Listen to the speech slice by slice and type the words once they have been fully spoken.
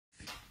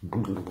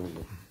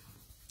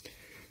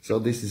So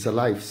this is a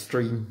live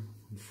stream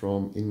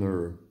from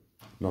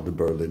not the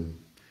Berlin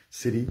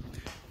city.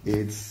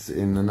 It's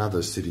in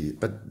another city,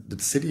 but the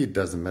city, it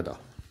doesn't matter.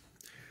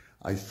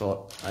 I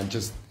thought I'd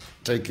just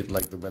take it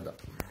like the weather.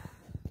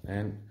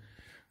 And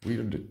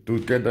we're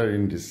together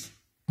in this.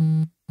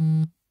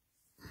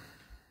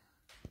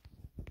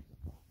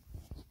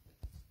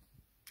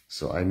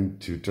 So I need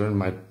to turn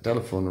my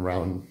telephone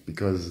around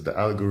because the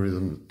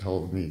algorithm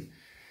told me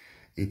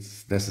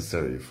it's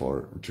necessary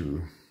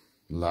to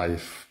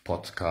live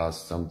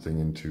podcast something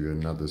into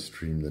another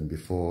stream than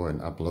before,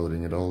 and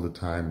uploading it all the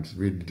time. It's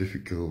really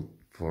difficult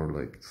for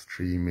like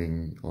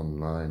streaming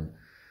online.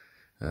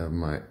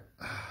 My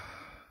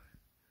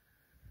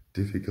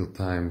difficult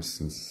times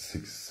since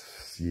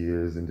 6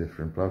 years in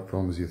different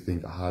platforms. You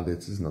think,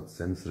 this is not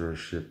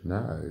censorship.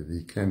 No,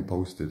 you can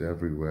post it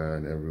everywhere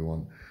and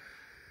everyone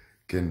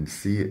can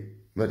see it,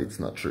 but it's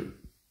not true.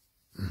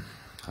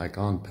 I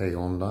can't pay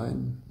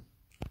online.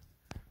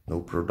 No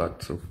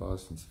product so far,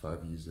 since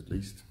 5 years at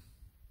least.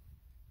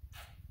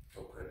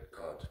 No credit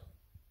card.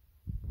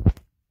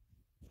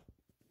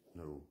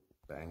 No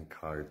bank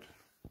card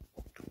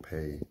to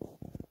pay.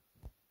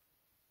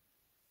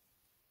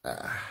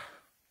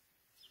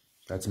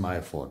 That's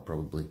my fault,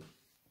 probably.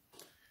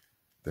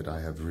 That I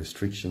have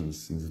restrictions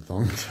since a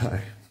long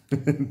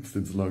time,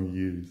 since long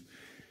years,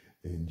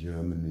 in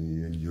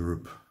Germany and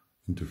Europe,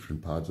 in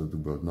different parts of the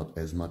world, not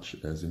as much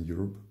as in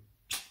Europe.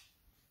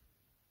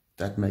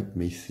 That made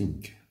me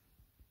think.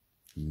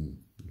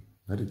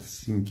 Let it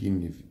sink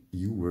in. If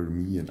you were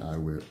me and I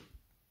were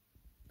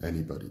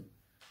anybody,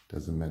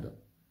 doesn't matter.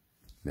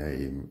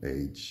 Name,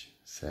 age,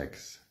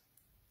 sex,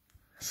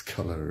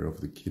 color of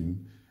the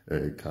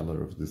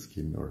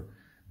skin, or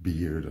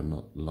beard or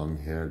not, long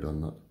haired or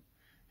not,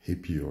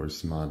 hippie or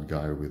smart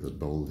guy with a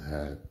bald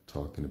head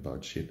talking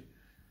about shit.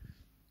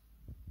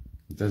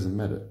 It doesn't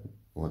matter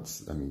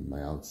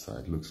my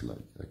outside looks like.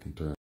 I can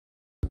turn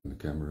the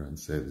camera and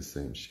say the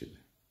same shit.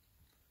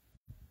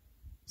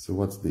 So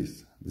what's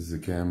this? This is a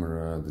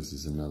camera, this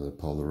is another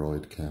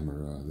Polaroid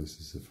camera, this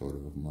is a photo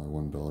of my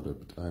one daughter,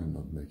 but I'm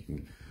not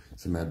making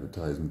some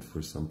advertisement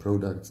for some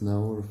products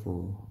now or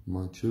for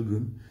my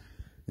children.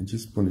 I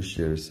just want to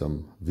share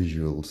some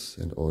visuals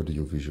and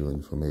audio-visual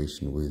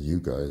information with you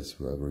guys,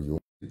 whoever you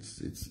are.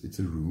 It's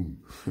a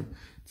room.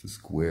 It's a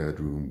squared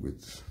room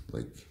with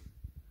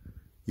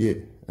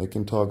I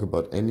can talk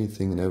about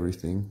anything and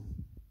everything,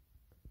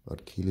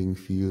 about killing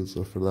fields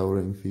or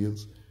flowering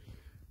fields.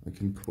 I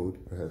can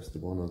quote perhaps the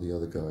one or the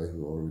other guy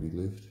who already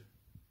lived.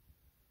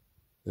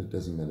 But it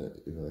doesn't matter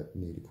if I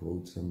need to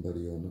quote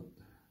somebody or not.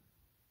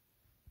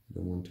 I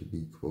don't want to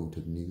be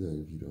quoted neither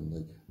if you don't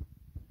like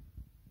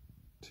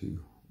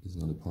to. It's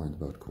not a point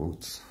about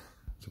quotes.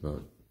 It's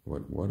about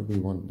what do we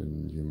want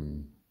in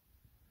human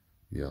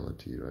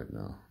reality right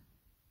now.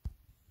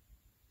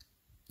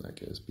 I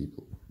guess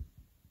people.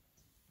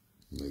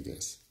 I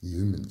guess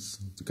humans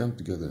to come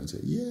together and say,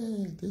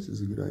 yeah, this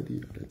is a good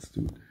idea, let's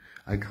do it.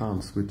 I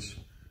can't switch,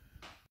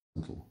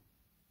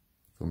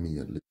 for me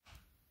at least.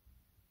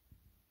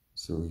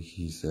 So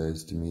he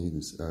says to me,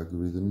 this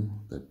algorithm,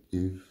 that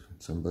if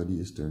somebody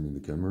is turning the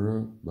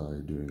camera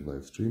during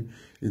live stream,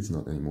 it's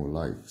not anymore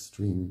live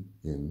stream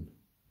in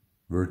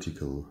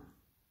vertical,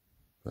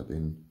 but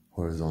in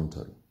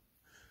horizontal,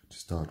 to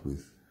start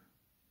with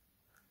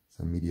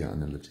some media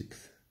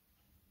analytics.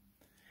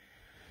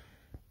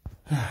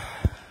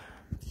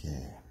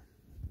 Yeah,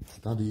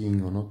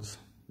 studying or not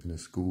in a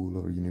school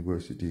or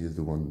university is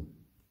the one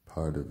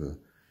part of a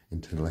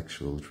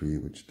intellectual tree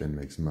which then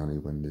makes money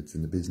when it's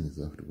in the business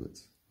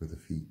afterwards with a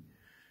fee.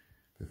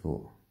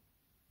 Before,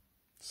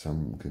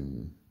 some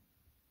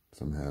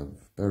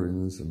have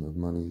parents, some have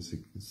money,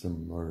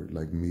 some are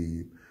like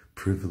me,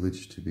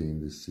 privileged to be in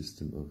this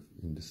system of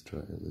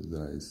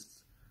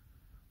industrialized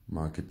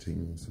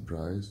marketing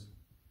surprise.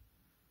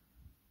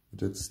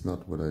 But that's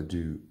not what I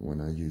do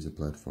when I use a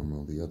platform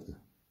or the other.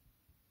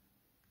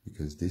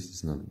 Because this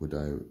is not what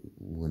I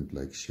want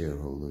like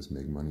shareholders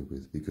make money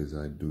with, because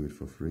I do it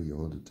for free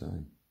all the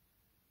time.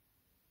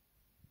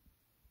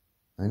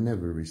 I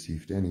never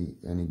received any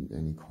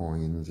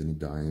coins, any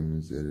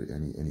dimes,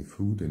 any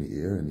food, any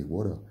air, any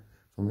water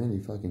from any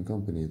fucking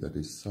company that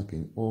is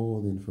sucking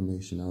all the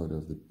information out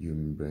of the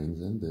human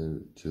brains and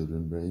their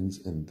children's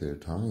brains and their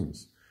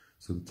times.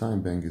 So the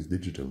time bank is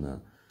digital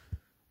now.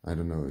 I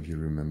don't know if you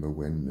remember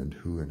when and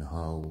who and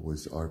how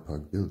was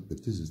RPAC built,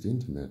 but this is the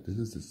internet, this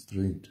is the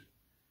street.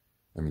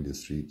 The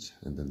street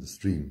and then the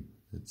stream.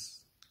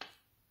 It's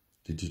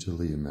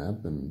digitally a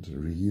map and a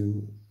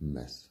real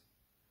mess.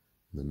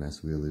 The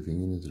mess we are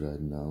living in is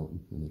right now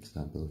an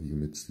example of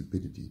human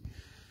stupidity.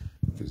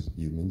 Because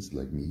humans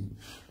like me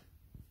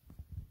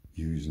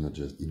use not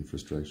just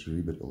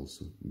infrastructure, but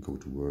also go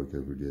to work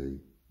every day.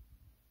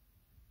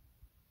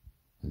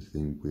 I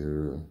think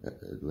we're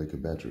like a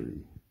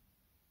battery.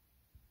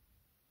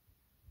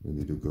 We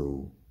need to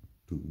go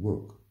to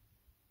work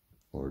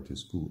or to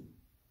school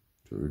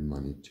to earn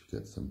money to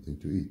get something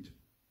to eat.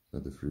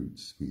 But the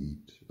fruits we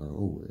eat are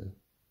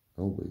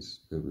always,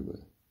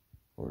 everywhere,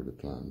 or the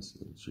plants,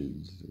 or the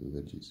trees, or the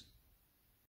veggies.